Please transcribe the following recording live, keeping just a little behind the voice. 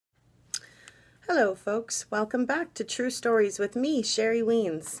Hello folks, welcome back to True Stories with me, Sherry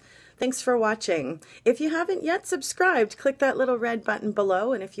Weens. Thanks for watching. If you haven't yet subscribed, click that little red button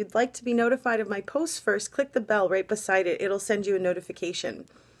below, and if you'd like to be notified of my posts first, click the bell right beside it. It'll send you a notification.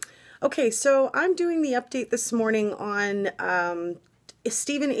 Okay, so I'm doing the update this morning on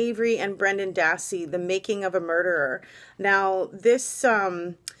Stephen Avery and Brendan Dassey, The Making of a Murderer. Now, this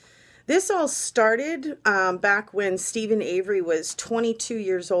all started back when Stephen Avery was 22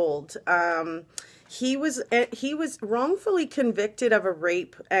 years old. He was wrongfully convicted of a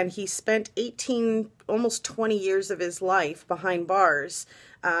rape, and he spent 18, almost 20 years of his life behind bars,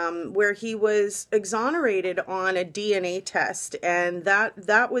 where he was exonerated on a DNA test, and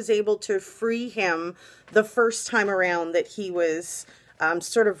that was able to free him the first time around that he was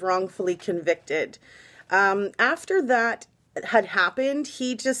sort of wrongfully convicted. After that had happened,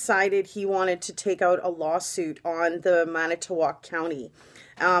 he decided he wanted to take out a lawsuit on the Manitowoc County.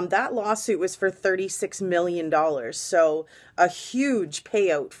 That lawsuit was for $36 million, so a huge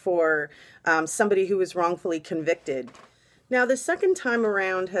payout for somebody who was wrongfully convicted. Now, the second time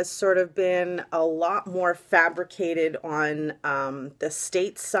around has sort of been a lot more fabricated on the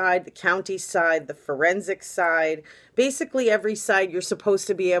state side, the county side, the forensic side. Basically, every side you're supposed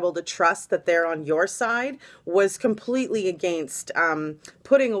to be able to trust that they're on your side was completely against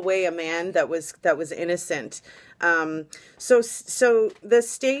putting away a man that was innocent. So the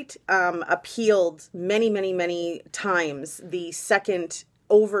state appealed many times the second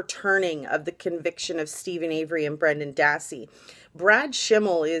overturning of the conviction of Stephen Avery and Brendan Dassey. Brad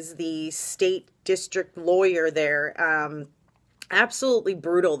Schimmel is the state district lawyer there. Absolutely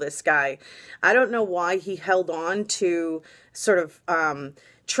brutal, this guy. I don't know why he held on to sort of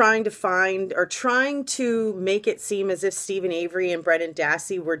trying to make it seem as if Stephen Avery and Brendan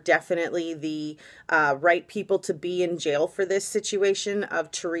Dassey were definitely the right people to be in jail for this situation of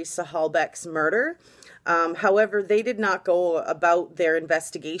Teresa Halbech's murder. However, they did not go about their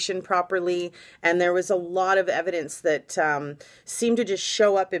investigation properly, and there was a lot of evidence that seemed to just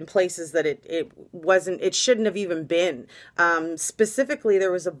show up in places that it shouldn't have even been. Specifically,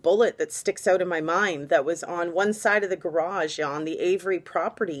 there was a bullet that sticks out in my mind that was on one side of the garage on the Avery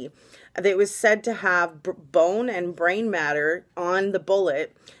property. That was said to have bone and brain matter on the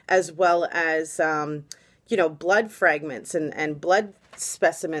bullet, as well as blood fragments and blood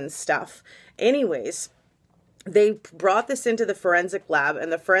specimen stuff. Anyways, they brought this into the forensic lab,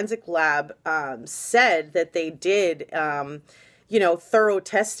 and the forensic lab said that they did, thorough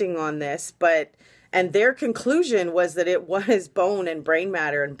testing on this, and their conclusion was that it was bone and brain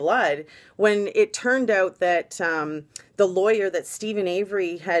matter and blood, when it turned out that the lawyer that Stephen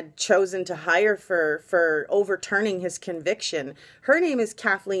Avery had chosen to hire for overturning his conviction, her name is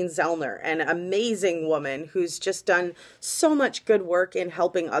Kathleen Zellner, an amazing woman who's just done so much good work in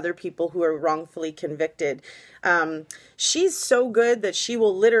helping other people who are wrongfully convicted. She's so good that she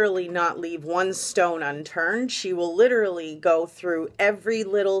will literally not leave one stone unturned. She will literally go through every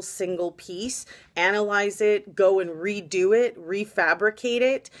little single piece, analyze it, go and redo it, refabricate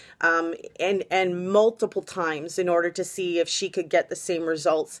it, and multiple times in order to see if she could get the same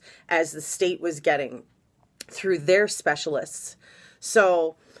results as the state was getting through their specialists.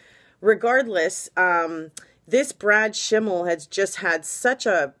 So regardless, this Brad Schimmel has just had such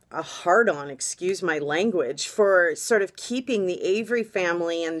a hard-on, excuse my language, for sort of keeping the Avery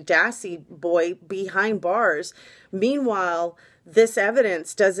family and Dassey boy behind bars. Meanwhile, this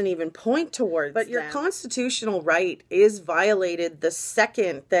evidence doesn't even point towards But your constitutional right is violated the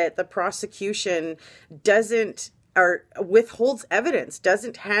second that the prosecution doesn't, or withholds evidence,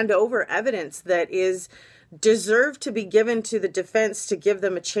 doesn't hand over evidence that is deserved to be given to the defense to give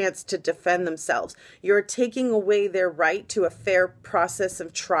them a chance to defend themselves. You're taking away their right to a fair process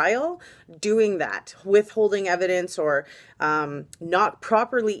of trial, doing that, withholding evidence, or not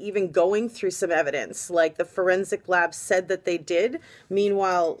properly even going through some evidence like the forensic lab said that they did.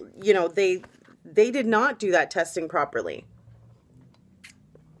 Meanwhile, they did not do that testing properly.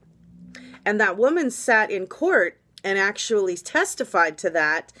 And that woman sat in court and actually testified to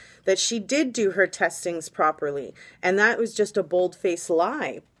that she did do her testings properly. And that was just a bold-faced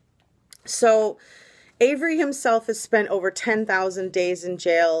lie. So Avery himself has spent over 10,000 days in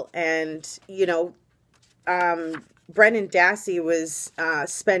jail, and, Brendan Dassey was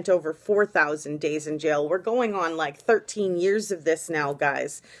spent over 4,000 days in jail. We're going on like 13 years of this now,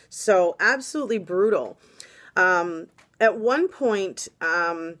 guys. So absolutely brutal. At one point,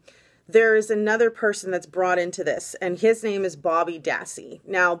 there is another person that's brought into this, and his name is Bobby Dassey.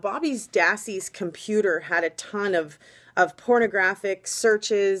 Now, Dassey's computer had a ton of pornographic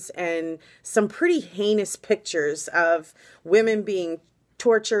searches and some pretty heinous pictures of women being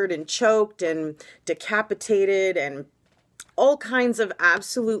tortured and choked and decapitated and all kinds of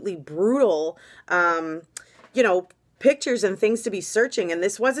absolutely brutal, you know, pictures and things to be searching. And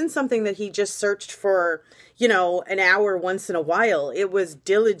this wasn't something that he just searched for, you know, an hour once in a while. It was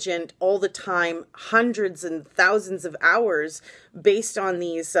diligent all the time, hundreds and thousands of hours based on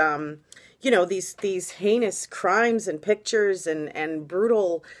these, you know, these heinous crimes and pictures and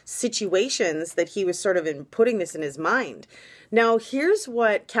brutal situations that he was sort of putting this in his mind. Now, here's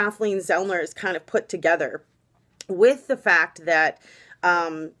what Kathleen Zellner has kind of put together with the fact that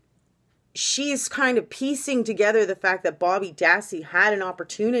she's kind of piecing together the fact that Bobby Dassey had an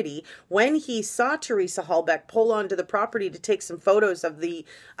opportunity when he saw Teresa Halbach pull onto the property to take some photos of the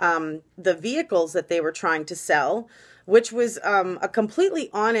vehicles that they were trying to sell, which was a completely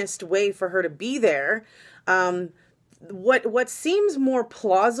honest way for her to be there. What seems more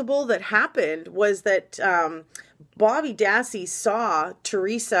plausible that happened was that Bobby Dassey saw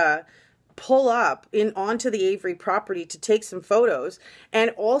Teresa pull up onto the Avery property to take some photos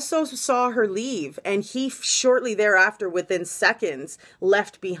and also saw her leave, and he shortly thereafter, within seconds,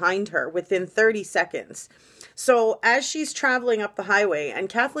 left behind her within 30 seconds. So as she's traveling up the highway, and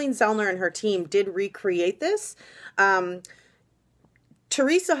Kathleen Zellner and her team did recreate this,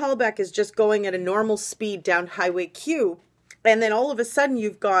 Teresa Halbach is just going at a normal speed down Highway Q, and then all of a sudden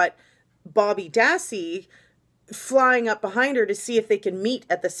you've got Bobby Dassey flying up behind her to see if they can meet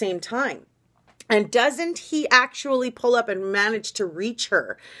at the same time. And doesn't he actually pull up and manage to reach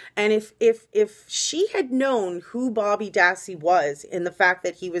her? And if she had known who Bobby Dassey was, in the fact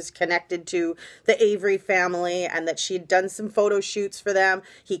that he was connected to the Avery family and that she had done some photo shoots for them,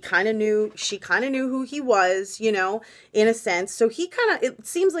 she kind of knew who he was, you know, in a sense. So it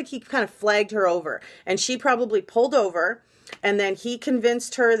seems like he kind of flagged her over, and she probably pulled over. And then he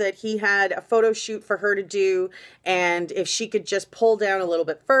convinced her that he had a photo shoot for her to do, and if she could just pull down a little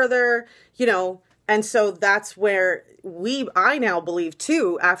bit further, you know. And so that's where I now believe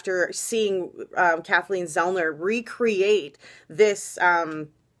too, after seeing Kathleen Zellner recreate this,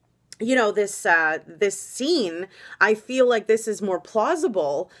 you know, this scene, I feel like this is more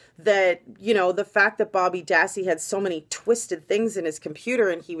plausible that, you know, the fact that Bobby Dassey had so many twisted things in his computer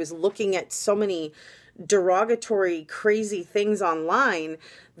and he was looking at so many derogatory, crazy things online,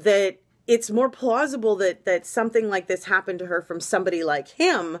 that it's more plausible that something like this happened to her from somebody like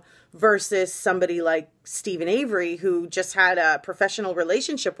him versus somebody like Stephen Avery, who just had a professional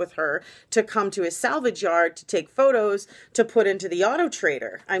relationship with her to come to his salvage yard to take photos to put into the auto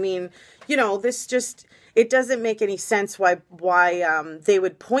trader. I mean, you know, this just, it doesn't make any sense why they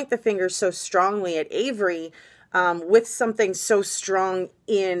would point the finger so strongly at Avery with something so strong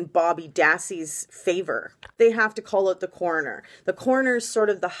in Bobby Dassey's favor. They have to call it the coroner. The coroner is sort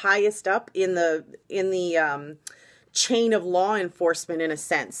of the highest up in the chain of law enforcement, in a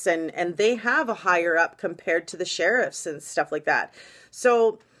sense, and they have a higher up compared to the sheriffs and stuff like that.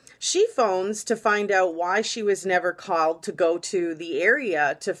 So she phones to find out why she was never called to go to the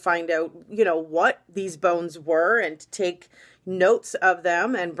area to find out, you know, what these bones were and to take notes of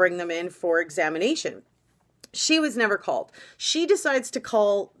them and bring them in for examination. She was never called. She decides to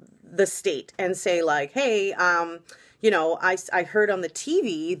call the state and say, like, hey, you know, I heard on the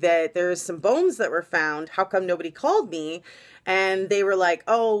TV that there's some bones that were found. How come nobody called me? And they were like,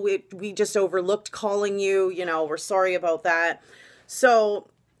 oh, we just overlooked calling you. You know, we're sorry about that. So,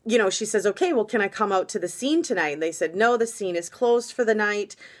 you know, she says, okay, well, can I come out to the scene tonight? And they said, no, the scene is closed for the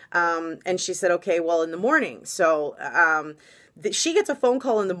night. And she said, okay, well, in the morning. So, she gets a phone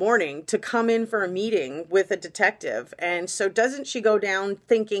call in the morning to come in for a meeting with a detective. And so doesn't she go down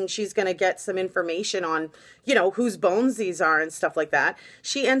thinking she's going to get some information on, you know, whose bones these are and stuff like that.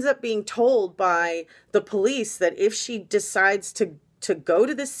 She ends up being told by the police that if she decides to go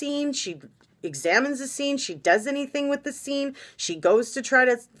to the scene, she examines the scene, she does anything with the scene, she goes to try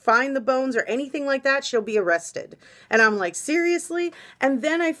to find the bones or anything like that, she'll be arrested. And I'm like, seriously? And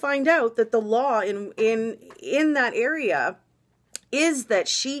then I find out that the law in that area is that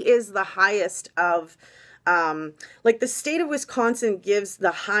she is the highest of, like the state of Wisconsin gives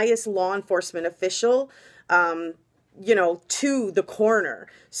the highest law enforcement official, you know, to the coroner.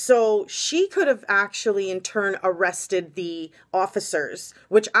 So she could have actually in turn arrested the officers,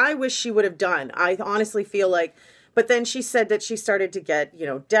 which I wish she would have done. I honestly feel like, but then she said that she started to get, you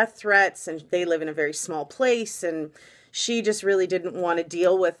know, death threats, and they live in a very small place, and she just really didn't want to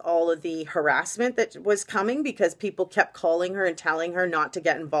deal with all of the harassment that was coming because people kept calling her and telling her not to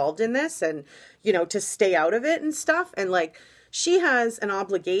get involved in this and, you know, to stay out of it and stuff. And like, she has an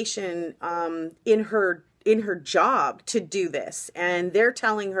obligation in her in her job to do this, and they're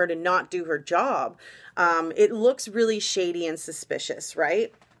telling her to not do her job. It looks really shady and suspicious,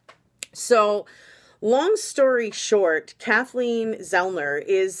 right? So long story short, Kathleen Zellner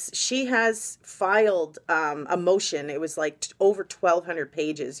she has filed a motion. It was like over 1,200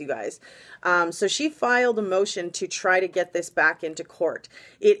 pages, you guys. So she filed a motion to try to get this back into court.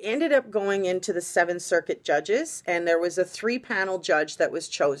 It ended up going into the 7th Circuit judges, and there was a 3-panel judge that was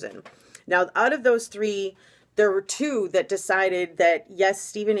chosen. Now, out of those 3, there were 2 that decided that, yes,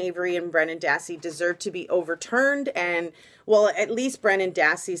 Stephen Avery and Brendan Dassey deserved to be overturned. And, well, at least Brendan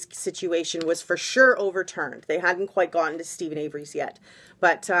Dassey's situation was for sure overturned. They hadn't quite gotten to Stephen Avery's yet.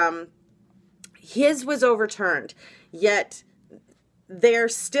 But his was overturned. Yet they're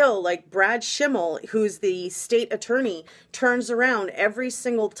still, like, Brad Schimmel, who's the state attorney, turns around every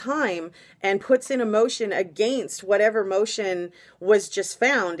single time and puts in a motion against whatever motion was just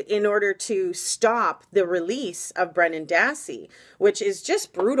found in order to stop the release of Brendan Dassey, which is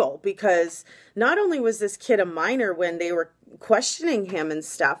just brutal, because not only was this kid a minor when they were questioning him and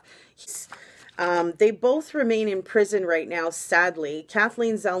stuff, they both remain in prison right now, sadly.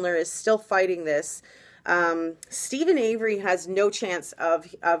 Kathleen Zellner is still fighting this. Stephen Avery has no chance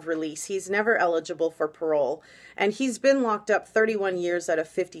of release. He's never eligible for parole, and he's been locked up 31 years out of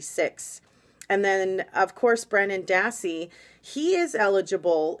 56. And then, of course, Brendan Dassey, he is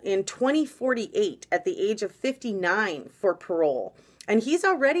eligible in 2048 at the age of 59 for parole. And he's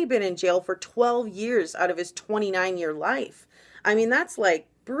already been in jail for 12 years out of his 29-year life. I mean, that's like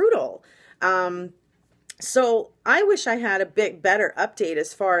brutal. So I wish I had a bit better update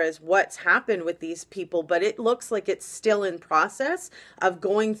as far as what's happened with these people, but it looks like it's still in process of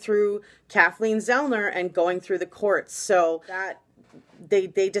going through Kathleen Zellner and going through the courts. So that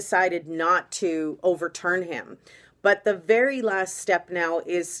they decided not to overturn him. But the very last step now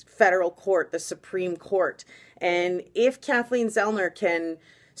is federal court, the Supreme Court. And if Kathleen Zellner can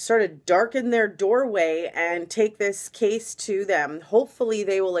sort of darken their doorway and take this case to them, hopefully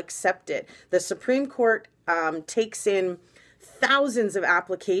they will accept it. The Supreme Court takes in thousands of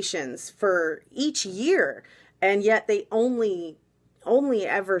applications for each year, and yet they only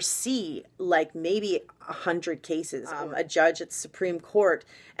ever see like maybe 100 cases. A judge at the Supreme Court,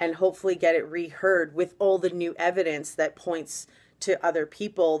 and hopefully get it reheard with all the new evidence that points to other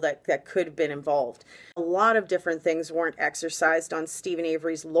people that could have been involved. A lot of different things weren't exercised on Stephen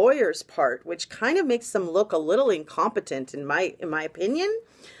Avery's lawyer's part, which kind of makes them look a little incompetent in my opinion.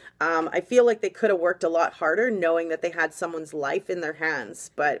 I feel like they could have worked a lot harder knowing that they had someone's life in their hands.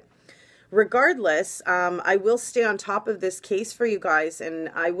 But regardless, I will stay on top of this case for you guys, and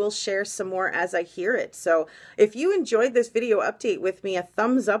I will share some more as I hear it. So if you enjoyed this video update with me, a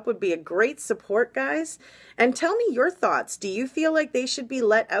thumbs up would be a great support, guys. And tell me your thoughts. Do you feel like they should be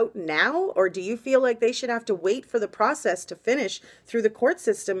let out now, or do you feel like they should have to wait for the process to finish through the court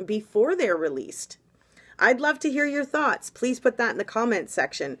system before they're released? I'd love to hear your thoughts. Please put that in the comments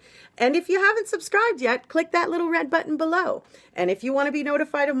section. And if you haven't subscribed yet, click that little red button below. And if you want to be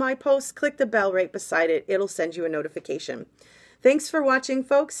notified of my posts, click the bell right beside it. It'll send you a notification. Thanks for watching,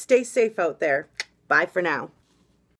 folks. Stay safe out there. Bye for now.